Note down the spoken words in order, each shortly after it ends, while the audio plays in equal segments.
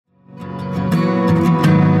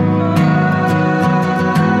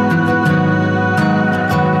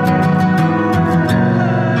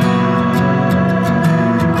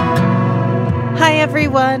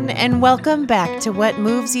and welcome back to What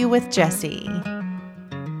Moves You with Jessie.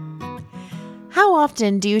 How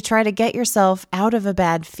often do you try to get yourself out of a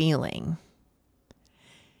bad feeling?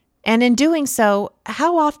 And in doing so,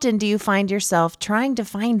 how often do you find yourself trying to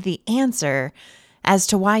find the answer as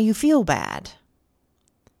to why you feel bad?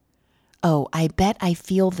 Oh, I bet I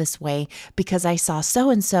feel this way because I saw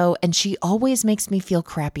so-and-so and she always makes me feel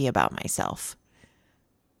crappy about myself.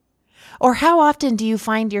 Or how often do you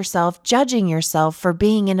find yourself judging yourself for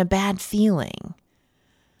being in a bad feeling?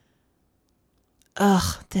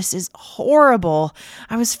 Ugh, this is horrible.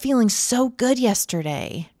 I was feeling so good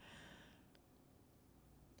yesterday.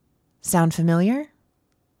 Sound familiar?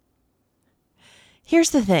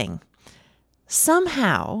 Here's the thing.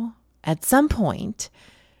 Somehow, at some point,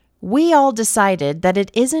 we all decided that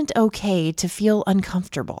it isn't okay to feel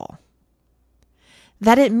uncomfortable.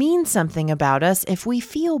 That it means something about us if we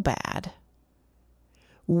feel bad.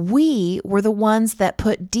 We were the ones that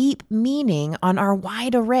put deep meaning on our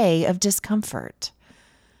wide array of discomfort.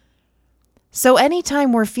 So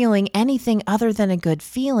anytime we're feeling anything other than a good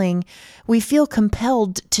feeling, we feel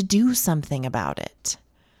compelled to do something about it.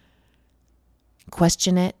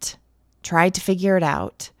 Question it, try to figure it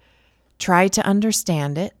out, try to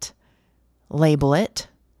understand it, label it.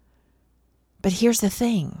 But here's the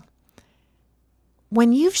thing.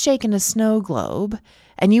 When you've shaken a snow globe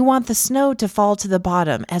and you want the snow to fall to the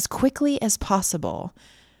bottom as quickly as possible,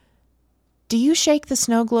 do you shake the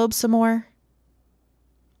snow globe some more?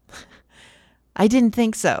 I didn't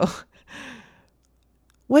think so.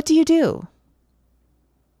 What do?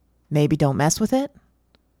 Maybe don't mess with it?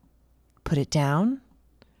 Put it down?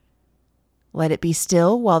 Let it be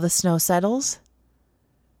still while the snow settles?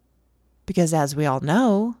 Because as we all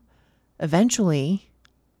know, eventually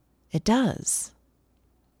it does.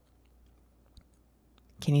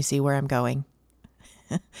 Can you see where I'm going?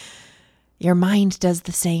 Your mind does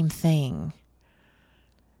the same thing.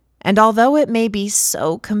 And although it may be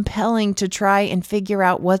so compelling to try and figure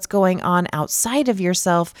out what's going on outside of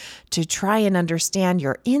yourself to try and understand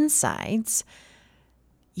your insides,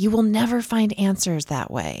 you will never find answers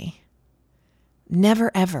that way.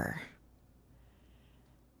 Never, ever.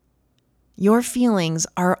 Your feelings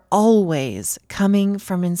are always coming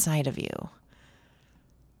from inside of you.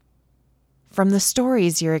 From the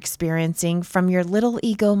stories you're experiencing from your little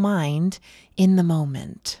ego mind in the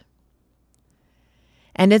moment.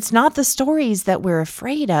 And it's not the stories that we're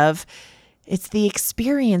afraid of, it's the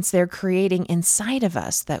experience they're creating inside of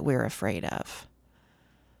us that we're afraid of.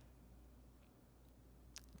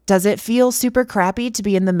 Does it feel super crappy to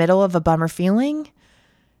be in the middle of a bummer feeling?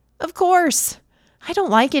 Of course. I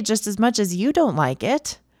don't like it just as much as you don't like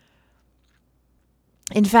it.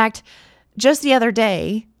 In fact, just the other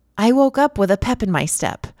day, I woke up with a pep in my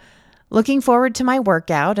step, looking forward to my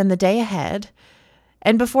workout and the day ahead.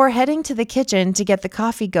 And before heading to the kitchen to get the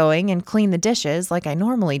coffee going and clean the dishes like I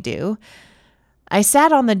normally do, I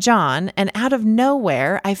sat on the john and out of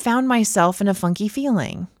nowhere, I found myself in a funky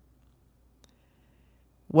feeling.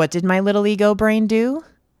 What did my little ego brain do?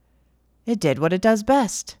 It did what it does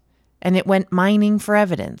best, and it went mining for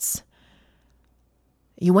evidence.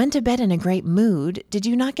 You went to bed in a great mood. Did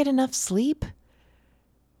you not get enough sleep?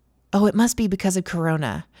 Oh, it must be because of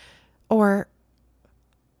Corona. Or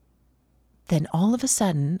then all of a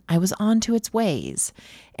sudden, I was on to its ways,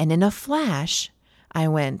 and in a flash, I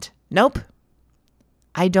went, nope,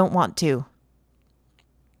 I don't want to.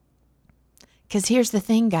 Because here's the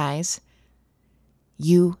thing, guys.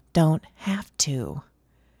 You don't have to.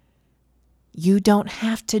 You don't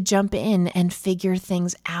have to jump in and figure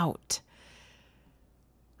things out.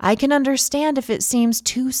 I can understand if it seems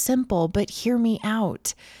too simple, but hear me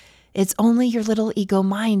out. It's only your little ego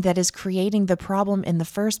mind that is creating the problem in the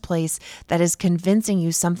first place that is convincing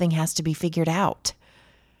you something has to be figured out.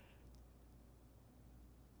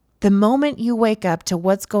 The moment you wake up to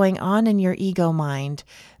what's going on in your ego mind,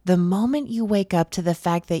 the moment you wake up to the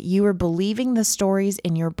fact that you are believing the stories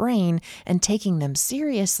in your brain and taking them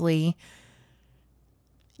seriously,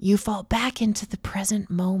 you fall back into the present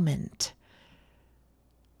moment.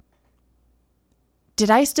 Did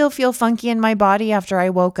I still feel funky in my body after I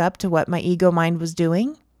woke up to what my ego mind was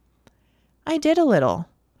doing? I did a little.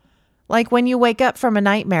 Like when you wake up from a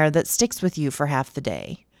nightmare that sticks with you for half the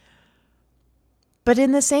day. But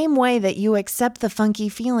in the same way that you accept the funky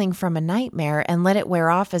feeling from a nightmare and let it wear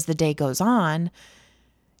off as the day goes on,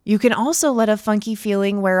 you can also let a funky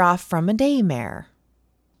feeling wear off from a daymare.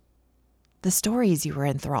 The stories you were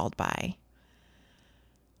enthralled by.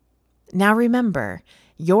 Now remember,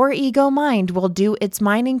 your ego mind will do its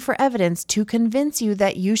mining for evidence to convince you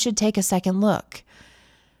that you should take a second look.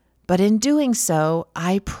 But in doing so,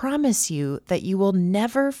 I promise you that you will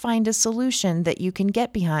never find a solution that you can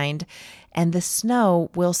get behind, and the snow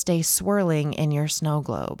will stay swirling in your snow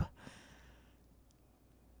globe.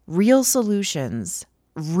 Real solutions,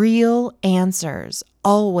 real answers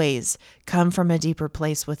always come from a deeper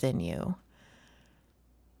place within you.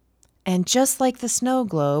 And just like the snow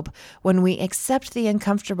globe, when we accept the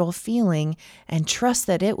uncomfortable feeling and trust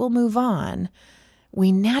that it will move on,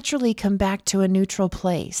 we naturally come back to a neutral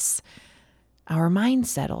place. Our mind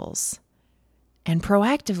settles. And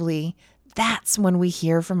proactively, that's when we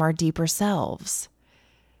hear from our deeper selves.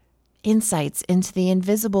 Insights into the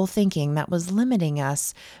invisible thinking that was limiting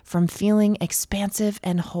us from feeling expansive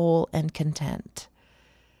and whole and content.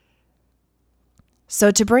 So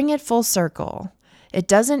to bring it full circle, it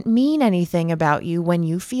doesn't mean anything about you when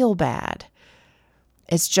you feel bad.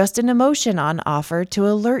 It's just an emotion on offer to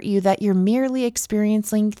alert you that you're merely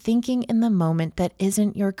experiencing thinking in the moment that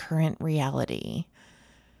isn't your current reality.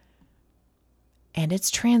 And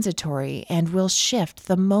it's transitory and will shift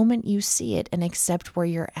the moment you see it and accept where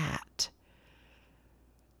you're at.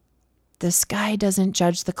 The sky doesn't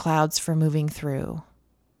judge the clouds for moving through.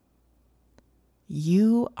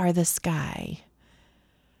 You are the sky.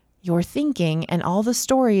 Your thinking and all the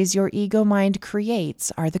stories your ego mind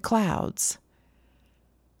creates are the clouds.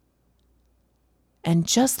 And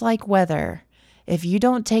just like weather, if you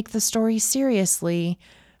don't take the story seriously,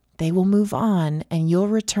 they will move on and you'll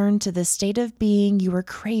return to the state of being you were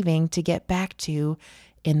craving to get back to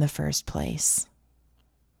in the first place.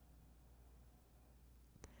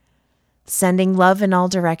 Sending love in all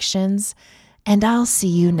directions, and I'll see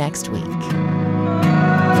you next week.